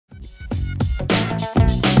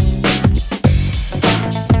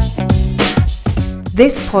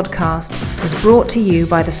This podcast is brought to you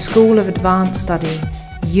by the School of Advanced Study,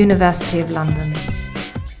 University of London.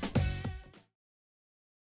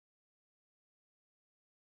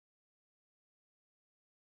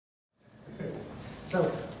 So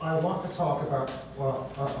I want to talk about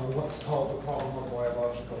what's called the problem of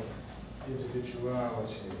biological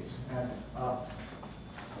individuality. And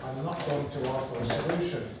I'm not going to offer a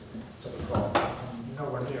solution to the problem. I'm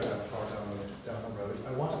nowhere near that far down the road.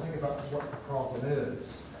 I want to think about what the problem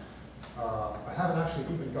is. I haven't actually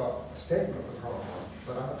even got a statement of the problem,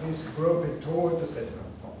 but I'm at least groping towards a statement of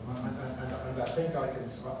the problem. And I think I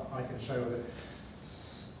can show that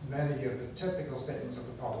many of the typical statements of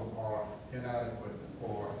the problem are inadequate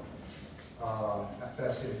or at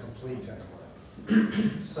best incomplete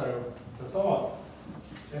anyway. So the thought,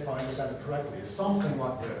 if I understand it correctly, is something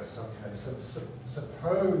like this. Okay, so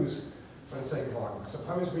suppose, for the sake of argument,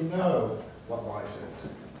 suppose we know what life is,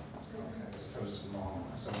 okay, as opposed to non.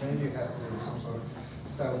 So maybe it has to do with some sort of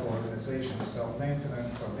self-organization,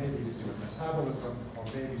 self-maintenance, or maybe it's to do with metabolism, or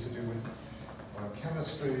maybe to do with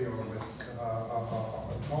chemistry, or with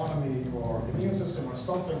autonomy, or immune system, or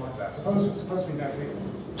something like that. Suppose we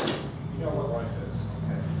know what life is,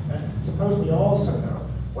 okay? And suppose we also know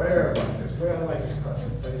where life is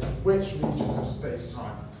present, that is, which regions of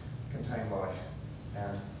space-time contain life,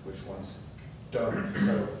 and which ones don't.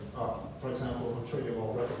 So, for example, I'm sure you'll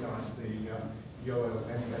all recognize the yellow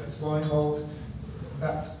many-headed slime mold.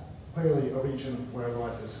 That's clearly a region where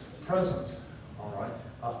life is present, all right?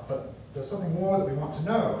 But there's something more that we want to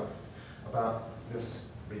know about this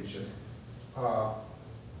region.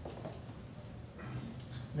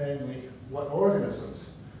 Namely, what organisms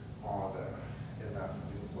are there in that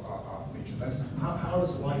region? That is, how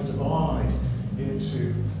does life divide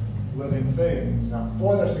into living things? Now,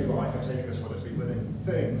 for there to be life, I take it as for there to be living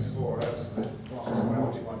things, or as the philosophers of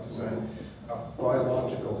biology like to say,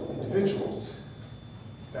 biological individuals.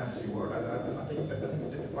 Fancy word. I think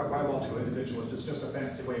biological individual is just a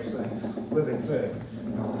fancy way of saying living thing.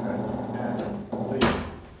 Okay. And the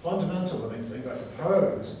fundamental living things, I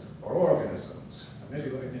suppose, are organisms. And maybe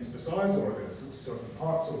living things besides organisms, certain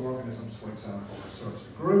parts of organisms, for example, or certain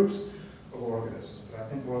groups of organisms. But I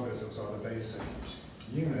think organisms are the basic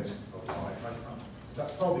unit of life.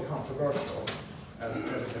 That's probably controversial, as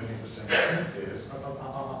everything interesting is.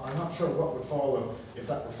 I'm not sure what would follow if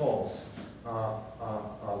that were false. I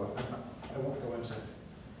won't go into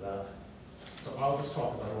that. So I'll just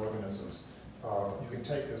talk about organisms. You can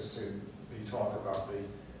take this to be talk about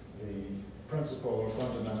the principal or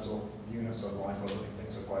fundamental units of life, or living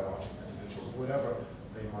things, or biological individuals, whatever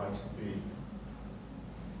they might be.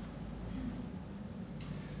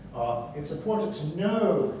 It's important to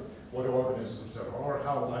know what organisms there are,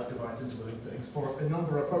 how life divides into living things, for a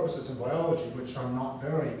number of purposes in biology, which I'm not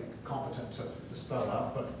very competent to spell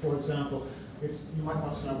out. But for example, you might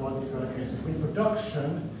want to know whether you've got a case of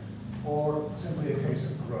reproduction or simply a case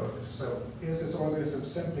of growth. So is this organism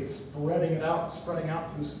simply spreading out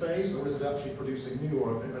through space, or is it actually producing a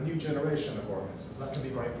new generation of organisms? That can be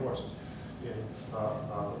very important in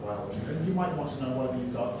biology. And you might want to know whether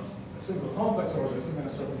you've got a single complex organism in a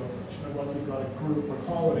certain location, or whether you've got a group or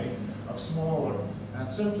colony of smaller and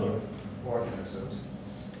simpler organisms.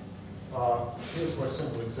 Here's for a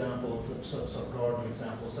simple example, sort of garden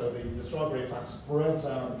example. So the strawberry plant spreads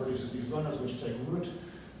out and produces these runners which take root.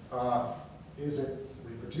 Is it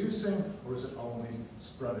reproducing, or is it only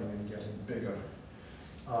spreading and getting bigger?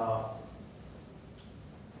 I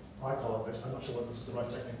call it, I'm not sure whether this is the right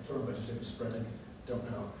technical term, vegetative spreading, don't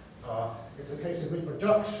know. It's a case of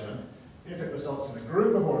reproduction if it results in a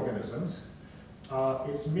group of organisms.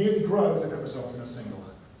 It's merely growth if it results in a single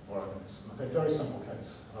organism. Okay, very simple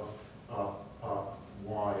case of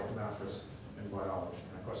why it matters in biology.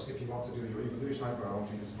 And of course, if you want to do your evolutionary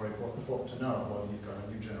biology, it's very important to know whether you've got a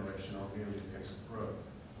new generation or merely a case of growth.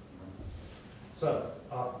 So,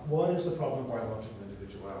 what is the problem of biological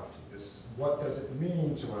individuality? What does it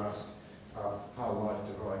mean to ask how life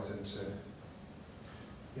divides into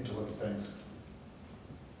living things?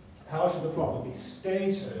 How should the problem be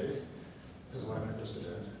stated? This is what I'm interested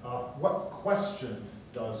in. What question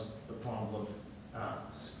does the problem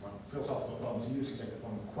ask? Well, philosophical problems usually take the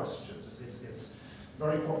form of questions. It's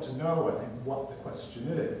very important to know, I think, what the question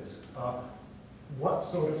is. What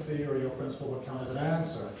sort of theory or principle would count as an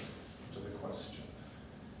answer to the question?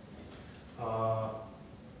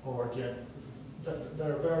 Or again,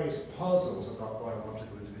 there are various puzzles about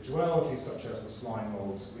biological individuality, such as the slime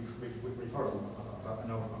molds. We've heard about a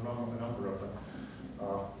number of them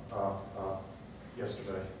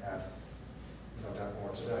yesterday, and no doubt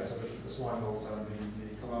more today. So the swine bulls and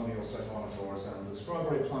the colonial stephanophoros and the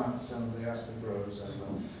strawberry plants and the aspen groves and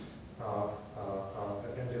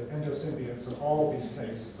the endosymbionts and all of these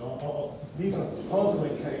cases. These are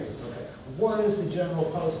puzzling cases. Okay, what is the general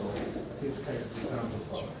puzzle that these cases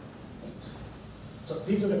exemplify? So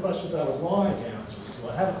these are the questions I would like answers to.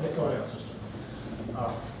 I haven't yet got answers to them,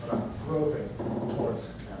 but I'm groping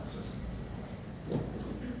towards answers.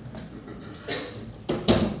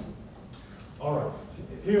 All right,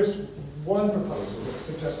 here's one proposal that's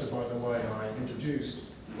suggested by the way I introduced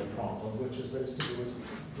the problem, which is that it's to do with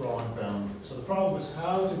drawing boundaries. So the problem is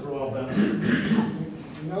how to draw boundaries.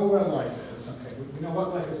 We know where life is, okay? We know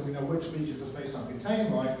what life is, and we know which regions of space-time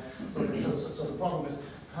contain life. So the problem is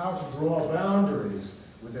how to draw boundaries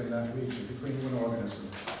within that region between one organism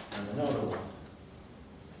and another one.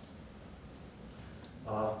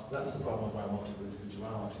 That's the problem of biological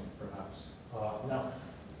individuality, perhaps. Now,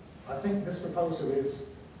 I think this proposal is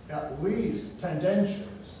at least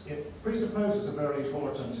tendentious. It presupposes a very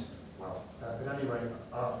important, well, at any rate,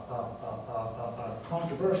 a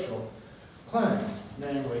controversial claim,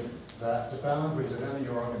 namely that the boundaries of any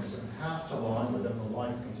organism have to lie within the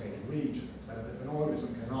life-containing regions. An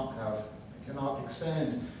organism cannot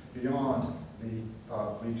extend beyond the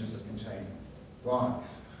regions that contain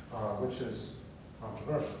life, which is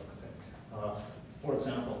controversial, I think. For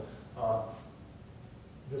example,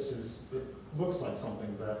 it looks like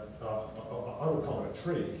something that I would call it a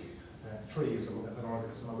tree. A tree is an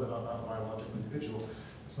organism, a biological individual.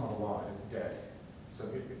 It's not alive, it's dead. So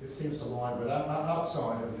it seems to lie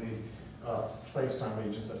outside of the space-time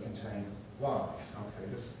regions that contain life. Okay,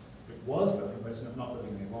 it was living, but it's not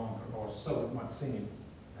living any longer, or so it might seem,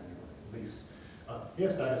 anyway, at least.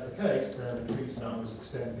 If that is the case, then the tree's boundaries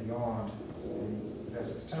extend beyond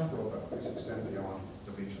its temporal boundaries extend beyond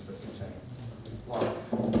the regions that contain life.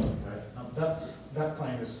 Okay? That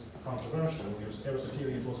claim is controversial.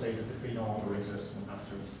 Aristotelians will say that the tree no longer exists and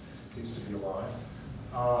afterwards ceases to be alive.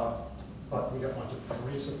 But we don't want to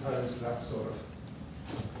presuppose that sort of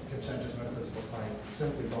contentious metaphysical claim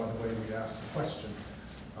simply by the way we ask the question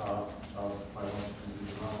of biological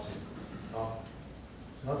individuality.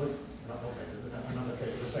 Another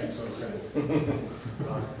case of the same sort of thing.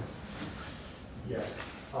 Yes.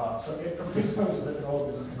 So it presupposes that an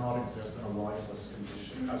organism cannot exist in a lifeless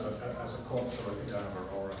condition as a corpse or a cadaver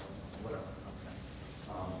or whatever.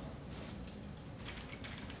 Okay.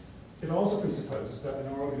 It also presupposes that an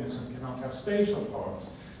organism cannot have spatial parts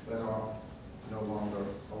that are no longer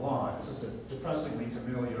alive. This is a depressingly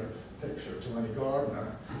familiar picture to any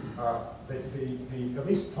gardener. At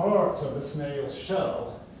least parts of the snail's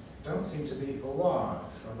shell don't seem to be alive,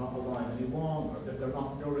 or not alive any longer. They're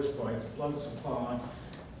not nourished by its blood supply.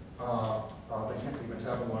 They can't be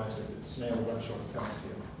metabolized if the snail runs short of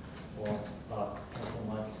calcium, or something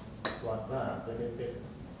like that.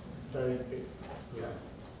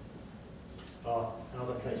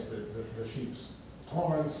 Another case, the sheep's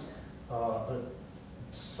horns.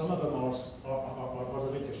 Some of them are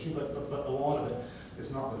living tissue, but a lot of it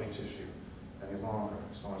is not living tissue any longer,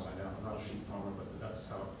 as far as I know. I'm not a sheep farmer, but that's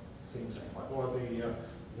how it seems anyway. Or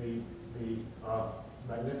the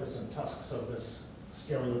magnificent tusks of this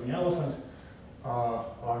scary-looking elephant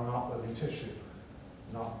are not living tissue,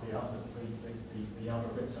 not the outer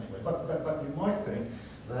bits anyway. But you might think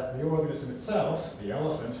that the organism itself, the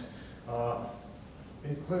elephant,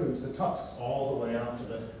 includes the tusks all the way out to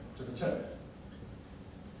the tip.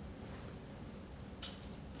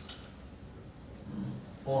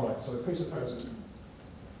 All right, so it presupposes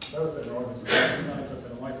both that an organism cannot exist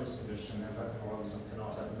in a lifeless condition and that an organism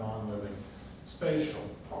cannot have non-living spatial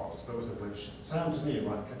parts, both of which sound to me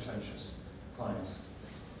like contentious claims.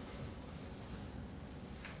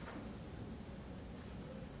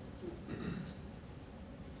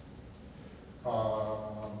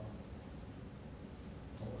 What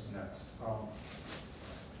was next?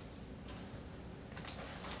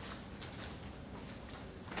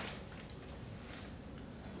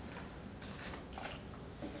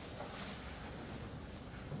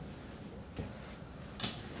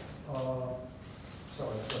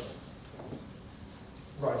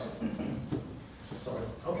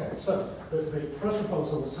 So the first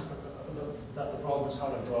proposal was that the problem is how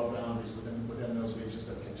to draw boundaries within those regions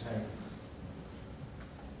that contain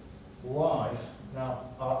life. Now,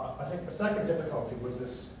 I think the second difficulty with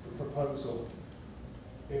this proposal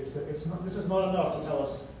is that this is not enough to tell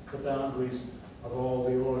us the boundaries of all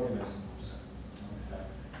the organisms. Okay.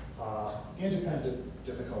 Independent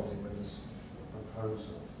difficulty with this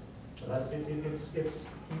proposal. So that's,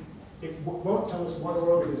 it won't tell us what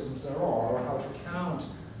organisms there are or how to count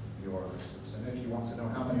the organisms. And if you want to know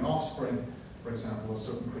how many offspring for example, a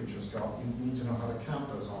certain creature's got, you need to know how to count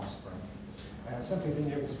those offspring. And simply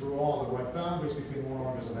being able to draw the right boundaries between one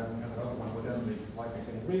organism and another one within the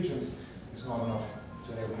life-containing regions is not enough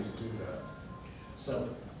to enable you to do that. So,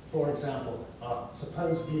 for example,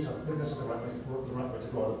 suppose this is the right way to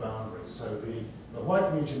draw the boundaries. So the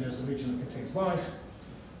white region is the region that contains life.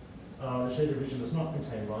 The shaded region does not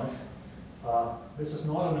contain life. This is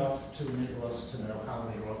not enough to enable us to know how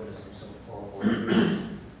many organisms or regions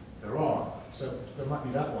there are. So there might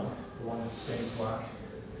be that one, the one that's stained black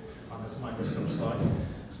on this microscope slide.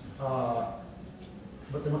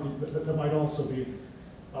 But there might also be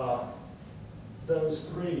those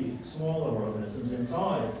three smaller organisms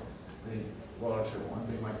inside the larger one.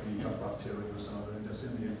 They might be bacteria or some other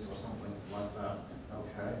symbionts or something like that.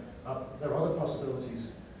 Okay. There are other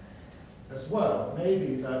possibilities as well.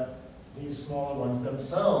 Maybe that these smaller ones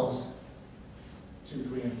themselves, 2,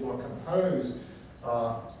 3, and 4, compose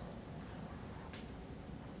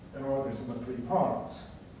an organism with 3 parts.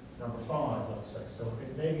 Number 5, let's say. So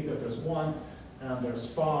it may be that there's 1 and there's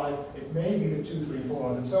 5. It may be that 2, 3, and 4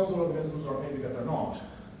 are themselves organisms, or maybe that they're not.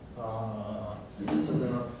 So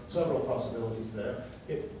there are several possibilities there.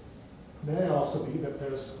 It may also be that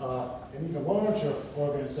there's an even larger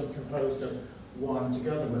organism composed of 1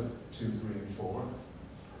 together with 2, 3, and 4,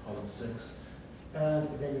 call it 6. And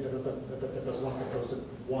it may be that there's one composed of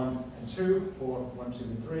 1 and 2, or 1, 2,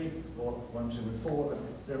 and 3, or 1, 2, and 4.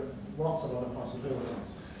 There are lots of other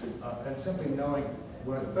possibilities. And simply knowing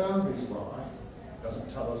where the boundaries lie doesn't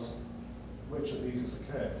tell us which of these is the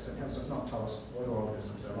case, and hence does not tell us what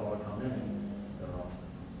organisms there are and how many there are.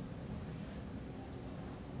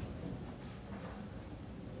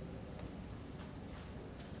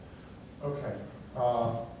 Okay,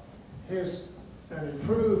 here's an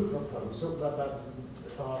improved proposal that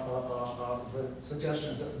the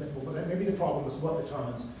suggestions that maybe the problem is what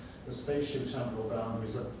determines the spatio-temporal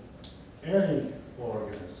boundaries of any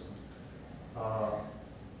organism,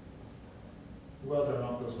 whether or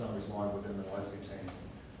not those boundaries lie within the life-containing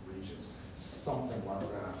regions, something like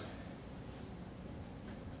that.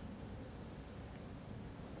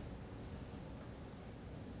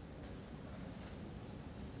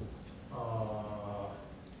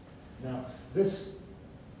 Now, this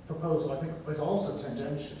proposal, I think, is also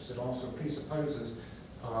tendentious. It also presupposes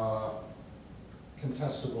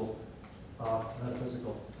contestable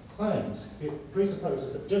metaphysical claims. It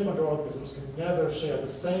presupposes that different organisms can never share the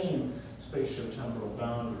same spatio-temporal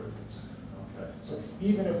boundaries. Okay? So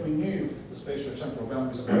even if we knew the spatio-temporal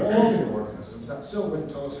boundaries of all the organisms, that still wouldn't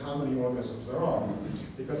tell us how many organisms there are.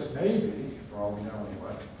 Because it may be, for all we know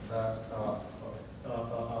anyway, that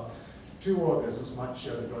 2 organisms might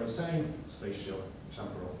share the very same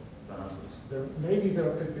spatio-temporal boundaries. Maybe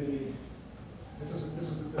there could be, this is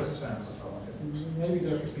fanciful, maybe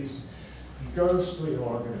there could be ghostly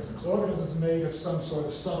organisms made of some sort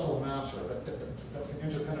of subtle matter that can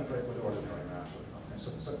interpenetrate with ordinary matter. Okay?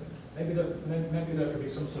 So maybe there could be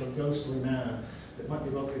some sort of ghostly man that might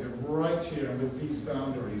be located right here with these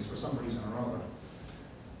boundaries for some reason or other.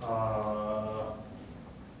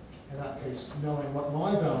 In that case, knowing what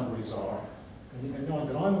my boundaries are, and knowing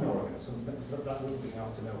that I'm an organism, that wouldn't be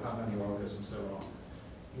enough to know how many organisms there are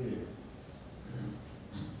here.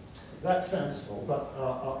 That's fanciful, but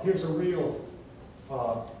here's a real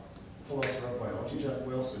philosopher of biology, Jeff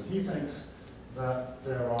Wilson. He thinks that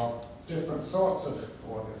there are different sorts of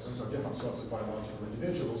organisms or different sorts of biological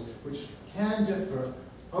individuals which can differ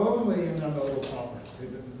only in their modal properties.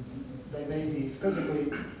 They may be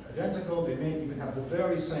physically identical, they may even have the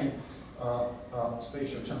very same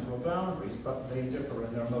spatio-temporal boundaries, but they differ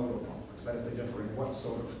in their modal properties. That is, they differ in what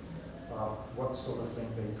sort of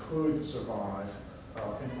thing they could survive,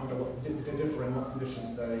 and under what they differ in what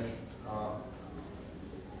conditions they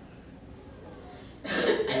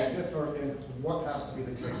differ in what has to be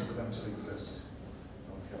the case for them to exist.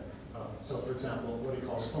 Okay. So, for example, what he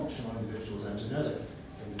calls functional individuals and genetic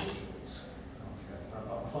individuals. Okay. A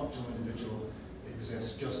functional individual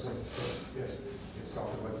exists just if it's got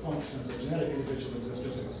the right functions. A genetic individual exists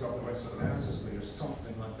just if it's got the right sort of ancestry or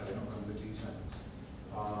something like that. I don't know the details.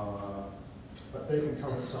 But they can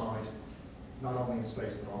coincide not only in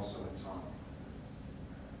space but also in time.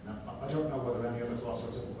 Now, I don't know whether any other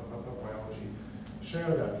philosophers of biology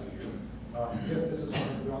share that view. If this is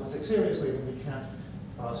something that we want to take seriously, then we can't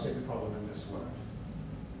state the problem in this way.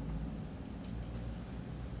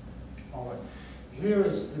 All right. Here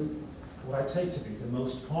is what I take to be the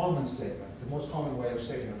most common statement, the most common way of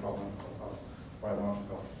stating a problem of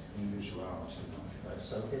biological individuality. Okay?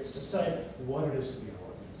 So it's to say what it is to be an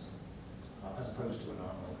organism, as opposed to a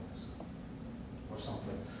non-organism, or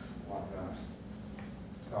something like that.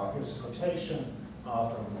 here's a quotation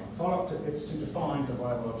from Clark. It's to define the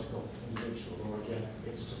biological individual, or again,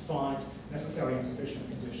 it's to find necessary and sufficient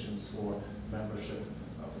conditions for membership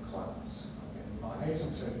of the class. Okay. I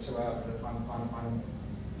hasten to add that I'm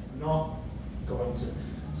not going to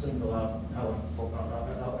single out Ellen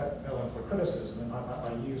for criticism, and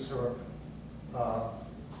I use her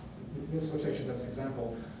these quotations as an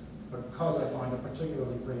example because I find it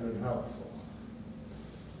particularly clear and helpful,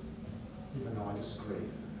 even though I disagree.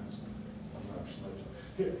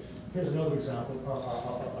 Here's another example,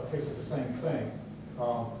 a case of the same thing.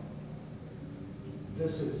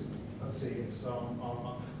 This is, let's see, it's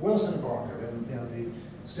Wilson and Barker in the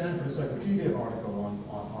Stanford Encyclopedia article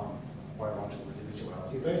on biological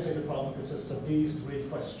individuality. They say the problem consists of these three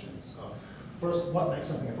questions. First, what makes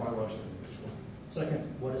something a biological individual? Second,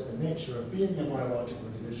 what is the nature of being a biological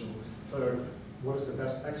individual? Third, what is the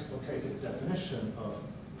best explicative definition of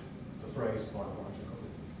the phrase biological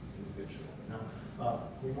individual? Now,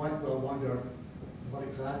 we might well wonder what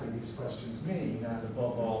exactly these questions mean, and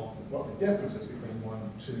above all, what the difference is between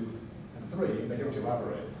 1, 2, and 3. They don't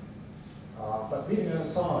elaborate. But leaving it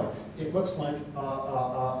aside, it looks like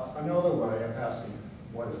another way of asking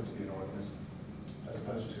what is it to be an organism, as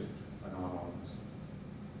opposed to a non-organism.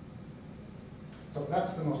 So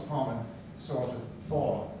that's the most common sort of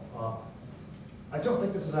thought. I don't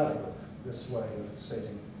think this is adequate, this way of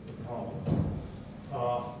stating the problem.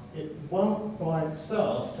 It won't by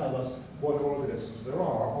itself tell us what organisms there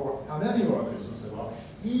are, or how many organisms there are,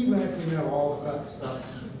 even if we know all the facts about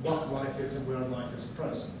what life is and where life is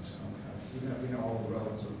present. Okay? Even if we know all the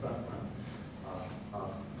relevant sort of background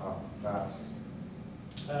facts.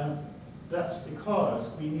 That's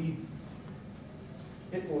because we need,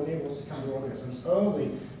 it will enable us to count organisms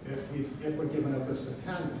only if we're given a list of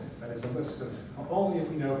candidates. That is, a list of, only if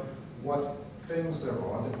we know what things there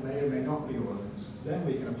are that may or may not be organisms. Then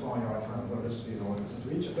we can apply our account of what it is to be an organism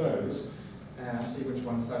to each of those and see which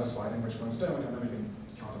one's satisfied and which ones don't, and then we can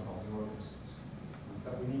count up all the organisms.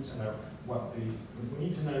 But we need to know what the, we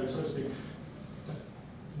need to know, so to speak,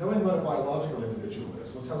 knowing what a biological individual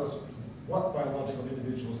is will tell us what biological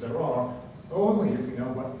individuals there are only if we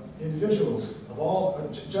know what individuals of all,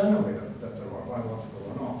 generally that there are, biological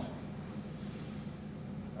or not.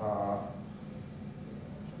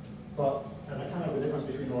 But an account of the difference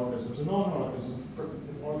between organisms and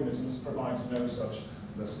non-organisms provides no such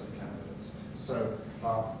list of candidates. So,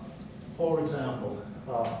 for example,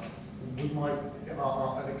 we might,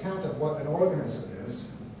 an account of what an organism is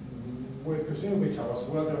would presumably tell us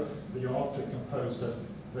whether the object composed of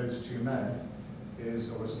those two men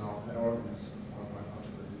is or is not an organism or a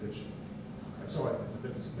biological individual. Okay, sorry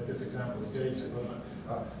that this example is dated,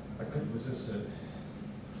 but I couldn't resist it.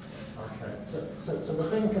 Okay, so the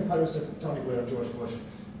thing composed of Tony Blair and George Bush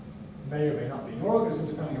may or may not be an organism,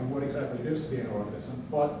 depending on what exactly it is to be an organism,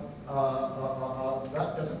 but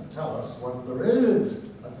that doesn't tell us whether there is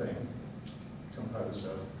a thing composed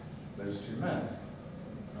of those two men.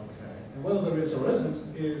 Okay, and whether there is or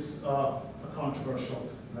isn't is a controversial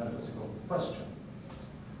metaphysical question.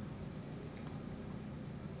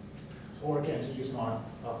 Or again, to use my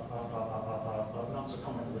not so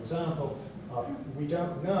comical example, we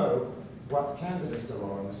don't know what candidates there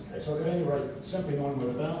are in this case. So at any rate, simply knowing where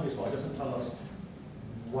the boundaries lie doesn't tell us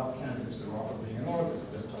what candidates there are for being an organism.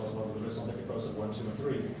 It doesn't tell us whether there is something composed of 1, 2, and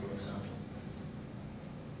 3, for example.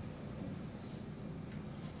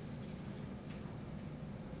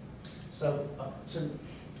 So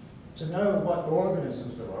to know what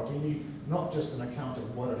organisms there are, we need not just an account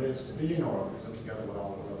of what it is to be an organism, together with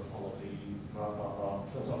all of the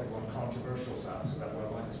philosophical and controversial facts about where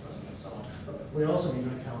life is present and so on, but we also need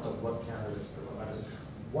an account of what candidates there are. That is,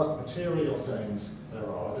 what material things there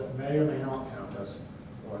are that may or may not count as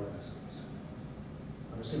organisms.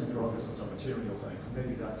 I'm assuming that organisms are material things.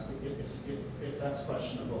 Maybe that's, if that's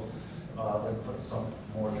questionable, then put some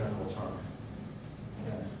more general term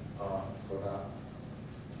in for that.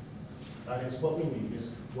 That is, what we need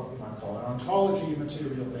is what we might call an ontology of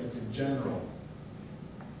material things in general.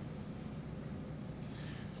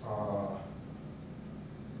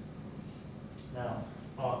 Now,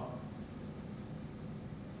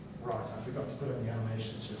 right, I forgot to put in the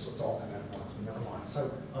animations here, so it's all in at once, but never mind.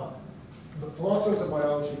 So, the philosophers of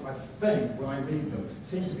biology, I think, when I read them,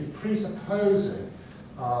 seem to be presupposing,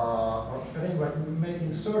 or at any rate,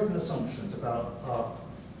 making certain assumptions about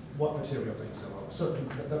what material things there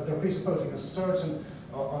are. They're presupposing a certain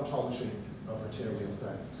ontology of material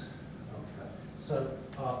things. Okay, so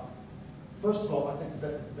first of all, I think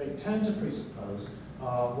that they tend to presuppose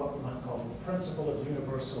what we might call the principle of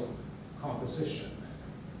universal composition.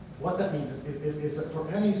 What that means is that for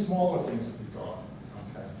any smaller things that we've got,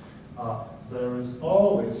 okay, there is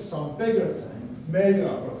always some bigger thing made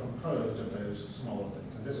up or composed of those smaller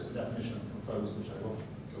things. And this is the definition of composed, which I won't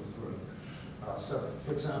go through. So,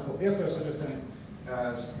 for example, if there's such a thing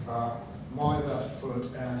as my left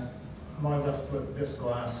foot, this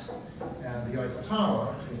glass, and the Eiffel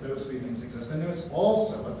Tower, if those three things exist, then there's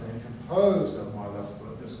also a thing composed of my left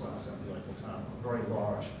foot, this glass, and the Eiffel Tower, a very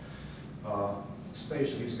large,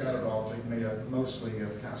 spatially scattered object made up mostly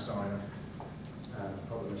of cast iron and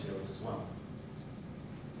other materials as well.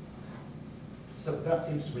 So that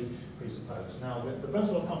seems to be presupposed. Now, the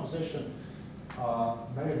principle of composition may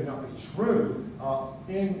or may not be true.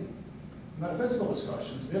 In metaphysical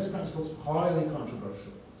discussions, this principle is highly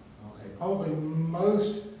controversial. Okay, probably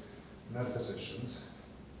most metaphysicians,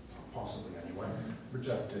 possibly anyway,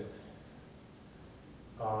 reject it.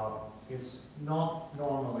 It's not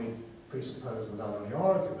normally presupposed without any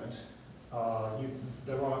argument.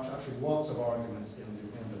 There are actually lots of arguments in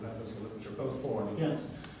the metaphysical literature, both for and against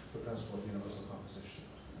the principle of universal composition.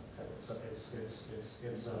 Okay, so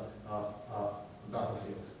it's a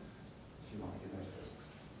battlefield, if you like, in metaphysics.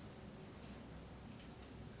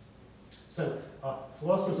 So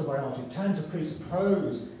philosophers of biology tend to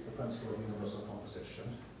presuppose the principle of universal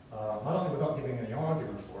composition, not only without giving any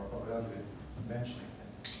argument for it, but without even mentioning it.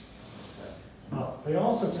 They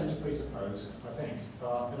also tend to presuppose, I think,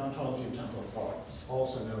 an ontology of temporal parts,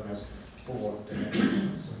 also known as four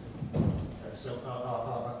dimensions. Okay, so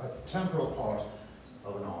a temporal part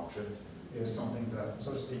of an object is something that,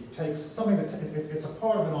 so to speak, takes something that it's a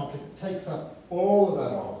part of an object that takes up all of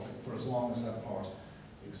that object for as long as that part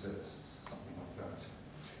exists, something like that.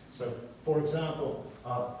 So, for example,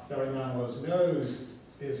 Barry Manilow's nose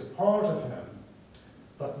is a part of him,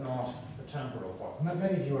 but not a temporal part.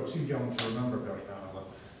 Many of you are too young to remember Barry Manilow,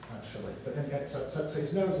 actually. But so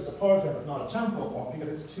his nose is a part of him, but not a temporal part, because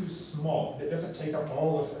it's too small. It doesn't take up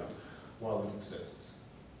all of him while it exists.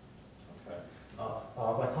 Okay.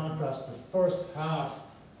 By contrast, the first half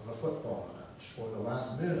of a football match, or the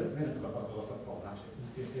last minute of a football match,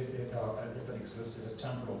 if it exists, is a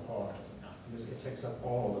temporal part of the match, because it takes up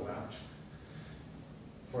all the match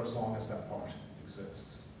for as long as that part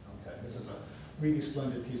exists. Okay. This is a really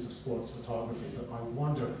splendid piece of sports photography, but I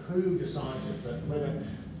wonder who decided that women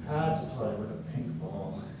had to play with a pink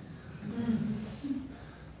ball.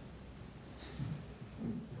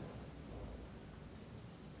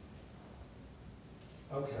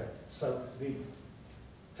 Okay, so the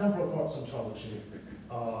temporal parts ontology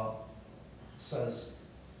says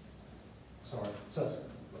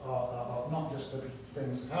not just that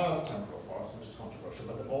things have temporal parts, which is controversial,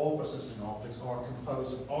 but that all persisting objects are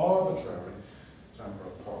composed of arbitrary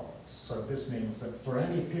temporal parts. So this means that for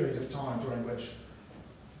any period of time during which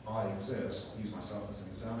I exist, I'll use myself as an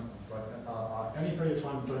example, right? Any period of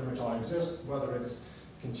time during which I exist, whether it's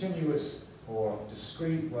continuous or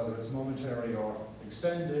discrete, whether it's momentary or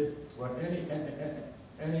extended, or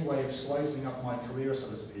any way of slicing up my career, so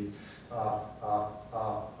to speak,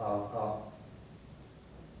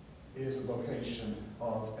 is the location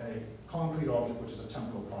of a concrete object which is a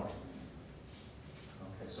temporal part.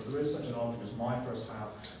 Okay, so there is such an object as my first half,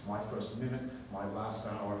 my first minute, my last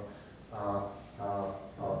hour.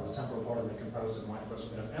 There's a temporal part of me composed of my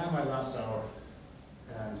first minute and my last hour,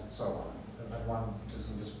 and so on. And one just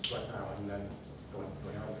right now and then going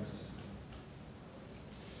out of existence.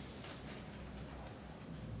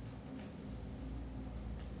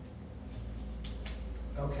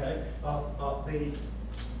 Okay, the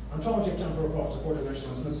ontology of temporal parts of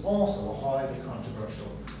four-dimensionalism is also a highly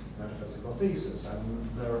controversial metaphysical thesis, and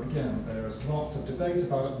there's lots of debate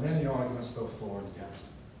about it, many arguments both for and against.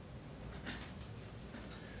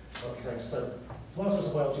 Okay, so philosophers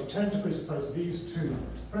of biology tend to presuppose these two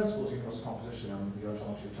principles, universal composition and the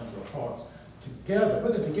ontology of temporal parts, together,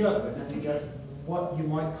 put them together, and then you get what you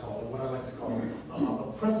might call, or what I like to call,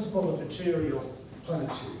 a principle of material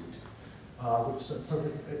plenitude.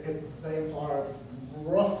 They imply,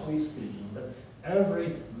 roughly speaking, that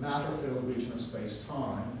every matter-filled region of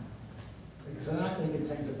space-time exactly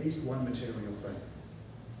contains at least one material thing.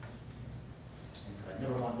 Okay,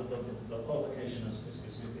 never mind, the qualification is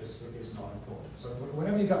not important. So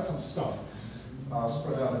whenever you've got some stuff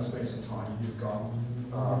spread out in space and time, you've got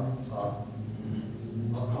a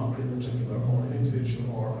concrete particular, or an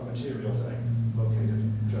individual, or a material thing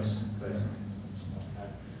located just there.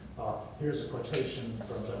 Here's a quotation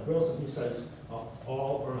from Jack Wilson. He says,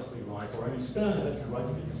 all earthly life, or any span of it, can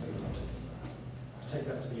rightly be considered particular. I take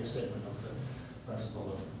that to be a statement of the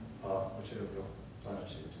principle of material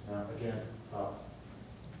plenitude. Now, again,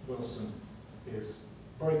 Wilson is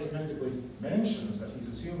very commendably mentions that he's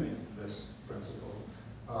assuming this principle,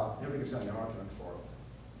 never gives any argument for it.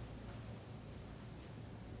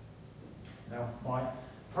 Now, my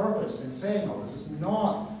purpose in saying all this is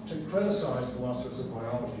not to criticize philosophers of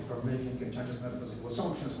biology for making contentious metaphysical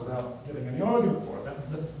assumptions without giving any argument for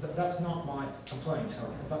it. That's not my complaint.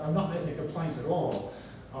 In fact, I'm not making a complaint at all.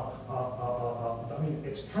 I mean,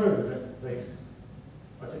 it's true that they've,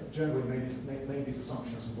 I think, generally made these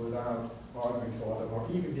assumptions without arguing for them or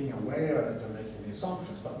even being aware that they're making the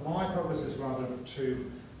assumptions. But my purpose is rather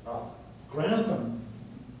to grant them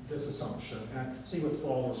this assumption and see what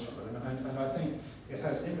follows from it. And I think it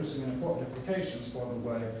has interesting and important implications for the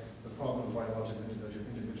way the problem of biological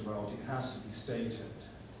individuality has to be stated.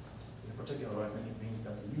 In particular, I think it means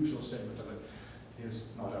that the usual statement of it is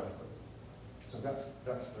not adequate. So that's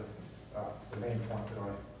the main point that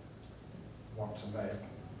I want to make.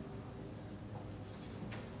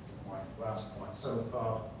 My last point. So,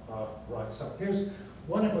 right, so here's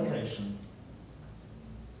one implication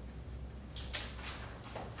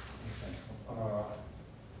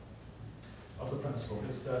of the principle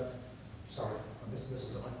is that, sorry, this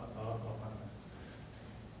is a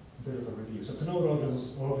bit of a review. So to know what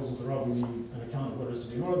organisms are, we need an account of what it is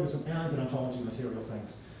to be an organism and an ontology of material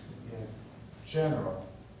things in general.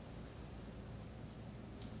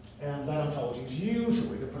 And that ontology is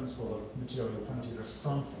usually the principle of material plenty or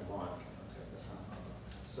something like. Okay,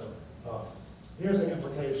 so here's an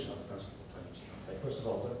implication of the principle of plenty. Okay, first of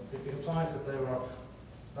all, it implies that there are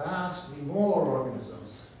vastly more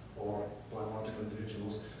organisms or biological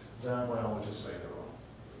individuals than biologists say there are.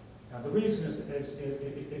 And the reason is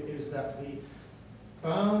that the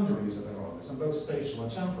boundaries of an organism, both spatial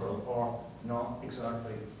and temporal, are not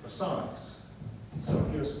exactly precise. So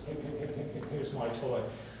here's my toy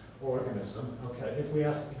organism. Okay, if we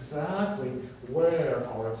ask exactly where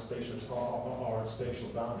are its spatial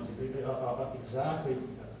boundaries,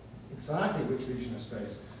 exactly which region of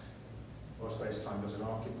space or space-time does it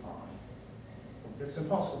occupy? It's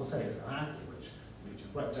impossible to say exactly which region,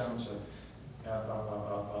 right down to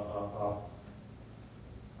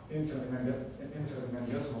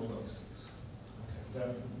infinitesimal places.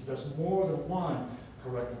 Okay. There's more than one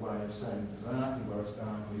correct way of saying exactly where its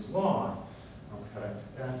boundaries lie. Okay.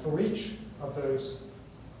 And for each of those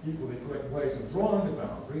equally correct ways of drawing the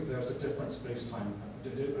boundary, there's a different space-time, a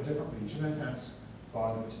different region, and hence,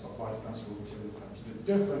 by the principle of material plenty, a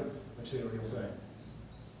different material thing.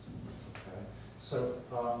 Okay. So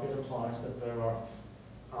it implies that there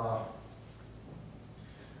are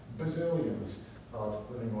bazillions of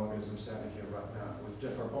living organisms standing here right now, which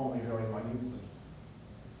differ only very minutely.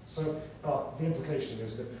 So the implication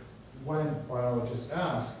is that when biologists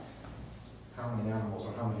ask how many animals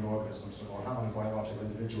or how many organisms or how many biological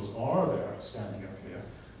individuals are there standing up here,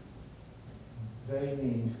 they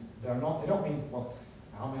don't mean, well,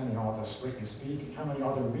 how many are there strictly speaking, how many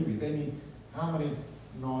are there really? They mean how many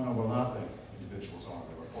non-overlapping individuals are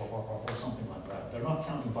there, or something like that. They're not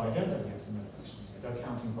counting by identity as the metaphysicians say, they're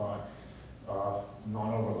counting by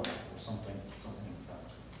non-overlap or something like that.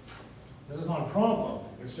 This is not a problem,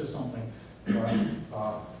 it's just something that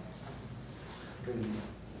the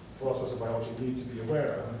philosophers of biology need to be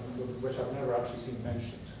aware of, which I've never actually seen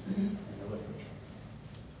mentioned in the literature.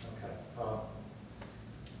 Okay.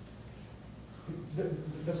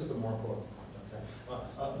 This is the more important point.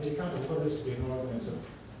 Okay. The account of what it is to be an organism,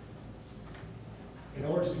 in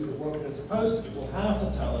order to do the work that it's supposed to do, will have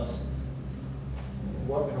to tell us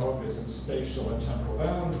what an organism's spatial and temporal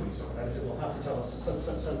boundaries are. That is, it will have to tell us, so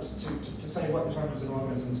to say what determines an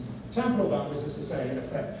organism's temporal boundaries is to say, in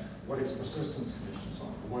effect, what its persistence conditions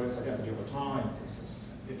are, what its identity over time consists.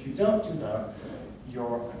 If you don't do that,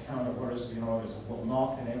 your account of what is to be an organism will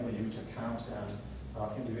not enable you to count and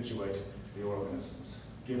individuate the organisms,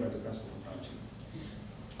 given the principle of plenty.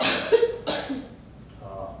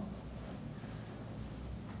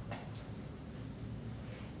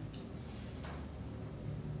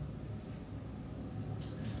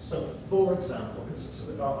 So, for example, the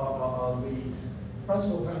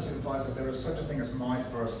principle of plenty implies that there is such a thing as my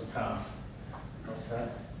first half. Okay.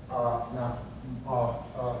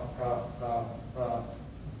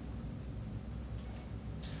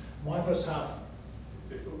 My first half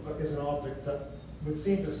is an object that would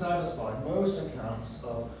seem to satisfy most accounts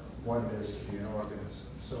of what it is to be an organism.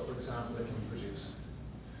 So, for example, it can reproduce.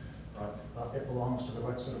 Right? It belongs to the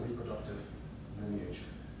right sort of reproductive lineage.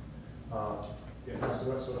 It has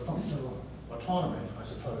the right sort of functional autonomy, I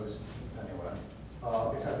suppose, anyway.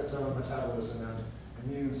 It has its own metabolism and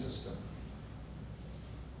immune system.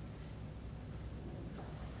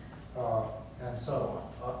 And so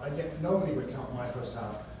on. And yet nobody would count my first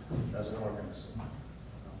half as an organism.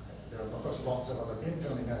 Okay. There are, of course, lots of other,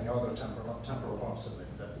 infinitely many other temporal parts of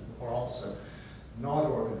it that are also not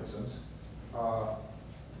organisms.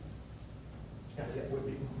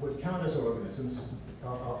 organisms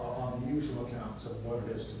on the usual accounts of what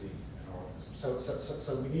it is to be an organism.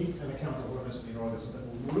 So we need an account of what it is to be an organism that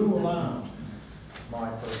will rule out my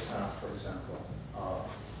first half, for example,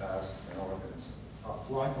 as an organism.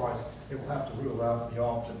 Likewise, it will have to rule out the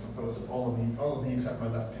object composed of all of me except my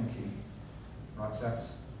left pinky. Right?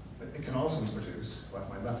 It can also reproduce, like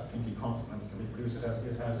my left pinky complement can reproduce. It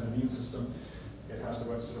has an immune system. It has the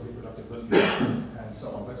right sort of reproductive lineage, and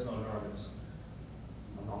so on. But it's not an organism.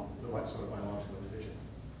 I'm not the right sort of biological individual.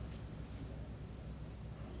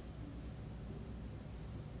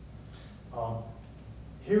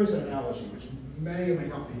 Here is an analogy which may or may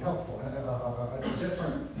not be helpful.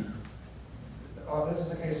 This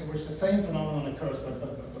is a case in which the same phenomenon occurs,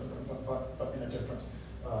 but in a different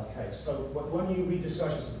case. So when we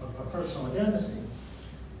discuss a personal identity,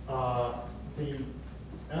 the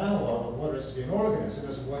analog of what it is to be an organism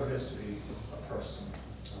is what it is to be a person.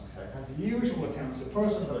 Okay? And the usual accounts of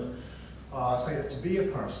personhood say that to be a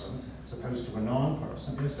person, as opposed to a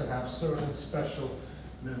non-person, is to have certain special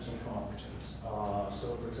mental properties.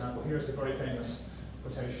 So, for example, here's the very famous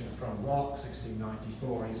quotation from Locke,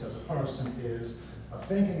 1694. He says, a person is a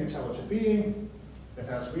thinking, intelligent being that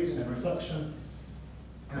has reason and reflection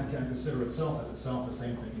and can consider itself as itself the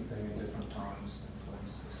same thinking thing in different times and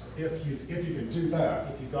places. So if you can do that,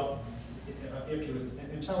 if you're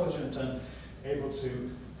intelligent and able to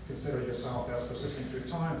consider yourself as persisting through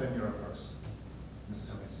time, then you're a person. This is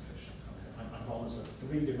something sufficient. Okay. I call this a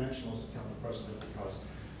three-dimensional account of personhood because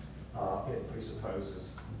it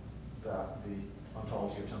presupposes that the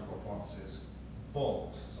ontology of temporal parts is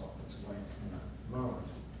false, as I'll explain in a moment.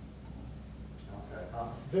 Okay.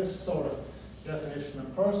 This sort of definition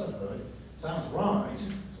of personhood sounds right. It's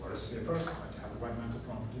what it is to be a person, like to have the right mental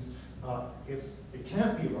properties. It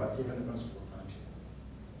can't be right given the principle of plenty.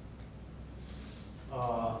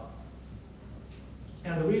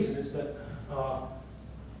 And the reason is that,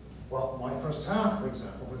 well, my first half, for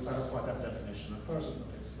example, would satisfy that definition of personhood.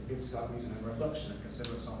 It's got reason and reflection. It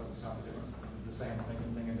considers itself as itself the same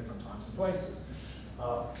thinking thing in different times and places.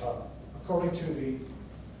 According to the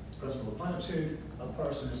principle of plenitude, a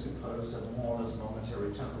person is composed of more or less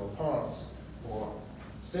momentary temporal parts or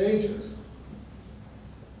stages.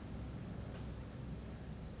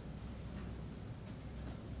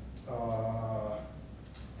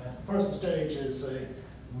 And a person stage is a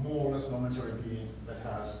more or less momentary being that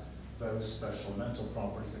has those special mental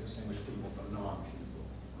properties that distinguish people from non-people.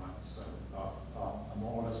 Right? So a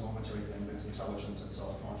more or less momentary thing that's intelligent and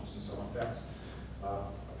self-conscious and so on, that's a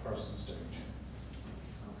person stage.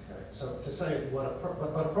 Okay, so to say but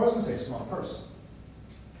a person stage is not a person.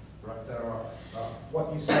 Right? There are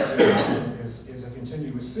what you say is a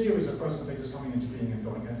continuous series of person stages coming into being and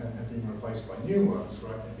going and being replaced by new ones,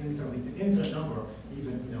 right? An infinite number,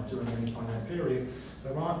 even during any finite period.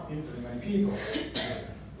 There aren't infinitely many people,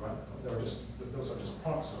 right? Those are just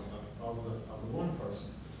parts of the one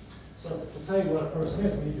person. So to say what a person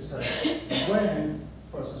is, we need to say when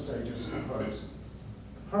person stages compose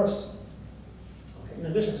a person. Okay. In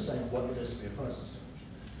addition to saying what it is to be a person stage.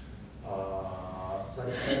 So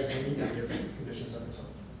we need to give conditions of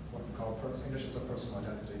what we call conditions of personal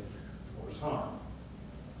identity over time.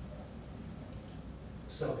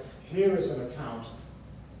 So here is an account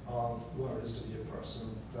of what it is to be a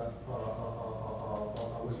person that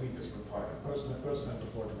would meet this requirement. Person has the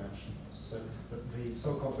 4 dimensions. So the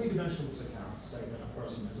so-called 3-dimensionalist accounts say that a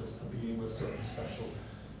person is a being with certain special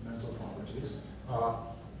mental properties.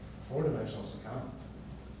 4-dimensionalist account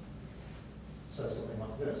says something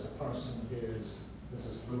like this: a person is, this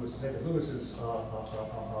is David Lewis's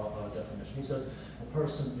definition. He says a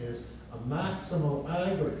person is a maximal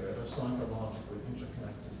aggregate of psychologically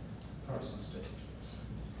interconnected person stages.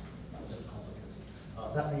 A bit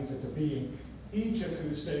complicated. That means it's a being, each of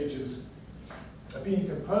whose stages, a being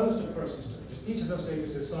composed of person stages. Each of those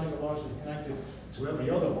stages is psychologically connected to every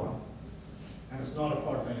other one, and it's not a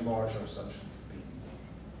part of any larger such being.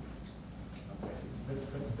 Okay.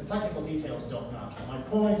 The technical details don't matter. My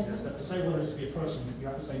point is that to say what it is to be a person, you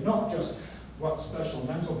have to say not just what special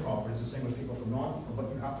mental properties distinguish people from non-people, but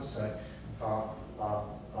you have to say,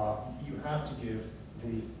 you have to give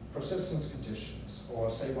the persistence conditions, or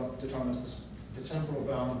say what determines the temporal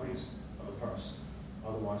boundaries of a person.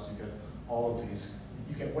 Otherwise, you get all of these,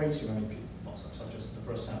 you get way too many people, such as the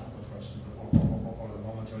first half of a person, or the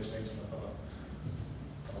momentary states of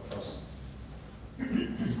a person.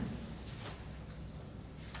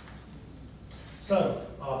 So,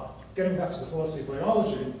 getting back to the philosophy of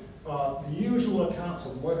biology, the usual accounts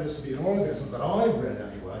of what it is to be an organism that I've read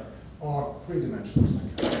anyway are 3-dimensional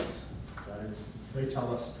accounts. That is, they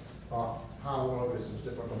tell us how organisms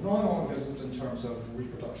differ from non-organisms in terms of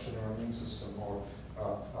reproduction or immune system or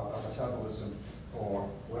metabolism or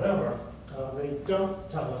whatever. They don't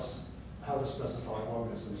tell us how to specify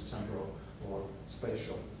organisms' temporal or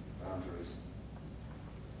spatial boundaries.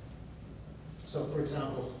 So, for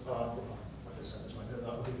example, like I said, the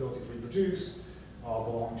ability to reproduce,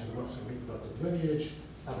 belong to the roots of reproductive lineage,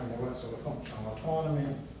 having the right sort of functional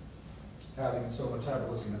autonomy, having sort of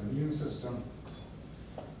metabolism and immune system.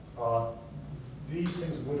 These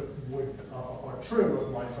things are true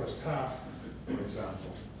of my first half, for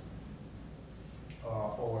example,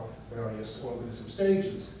 or various organism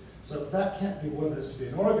stages. So that can't be what it is to be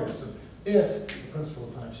an organism if the principle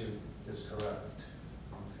of plenitude is correct.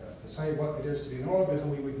 Okay. To say what it is to be an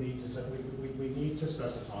organism, we would need to say, we need to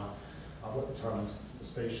specify what determines the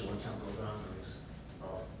spatial and temporal boundaries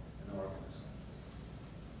of an organism.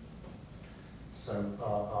 So,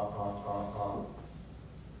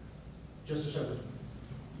 just to show that,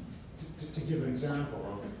 to give an example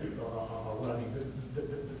of what I mean,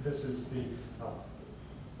 this is the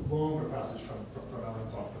longer passage from Ellen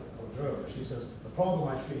Clark that I quoted earlier. She says, the problem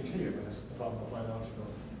I treat here is the problem of biological.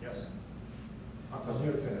 Yes? I'm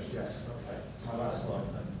nearly finished, yes. Okay. My last slide.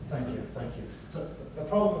 Thank you, thank you. So the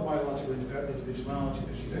problem of biological individuality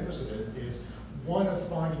that she's interested in is one of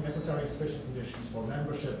finding necessary and sufficient conditions for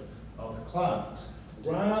membership of the class,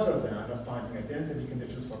 rather than of finding identity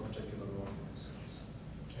conditions for particular organisms.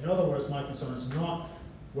 In other words, my concern is not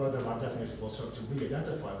whether my definition will serve to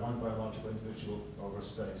re-identify one biological individual over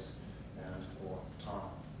space and or time.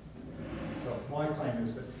 So my claim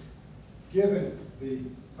is that given the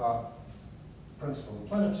principle of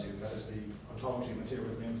plenitude, that is the ontology of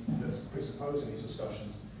material things that's presupposed in these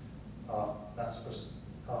discussions, that's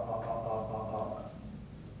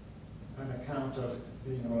an account of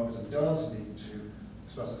being an organism does need to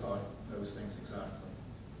specify those things exactly.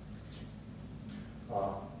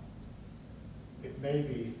 It may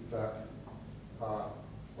be that, well,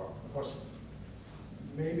 of course,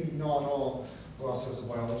 maybe not all philosophers of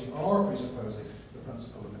biology are presupposing the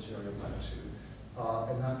principle of material plenitude.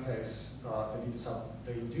 In that case,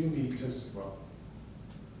 they do need to, well,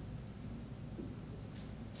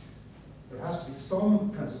 there has to be some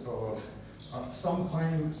principle of some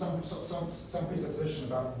claim, some presupposition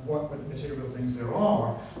about what material things there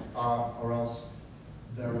are, or else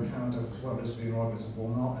their account of what it is to be an organism will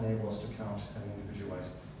not enable us to count and individuate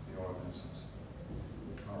the organisms.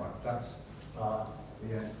 All right, that's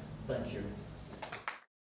the end. Thank you.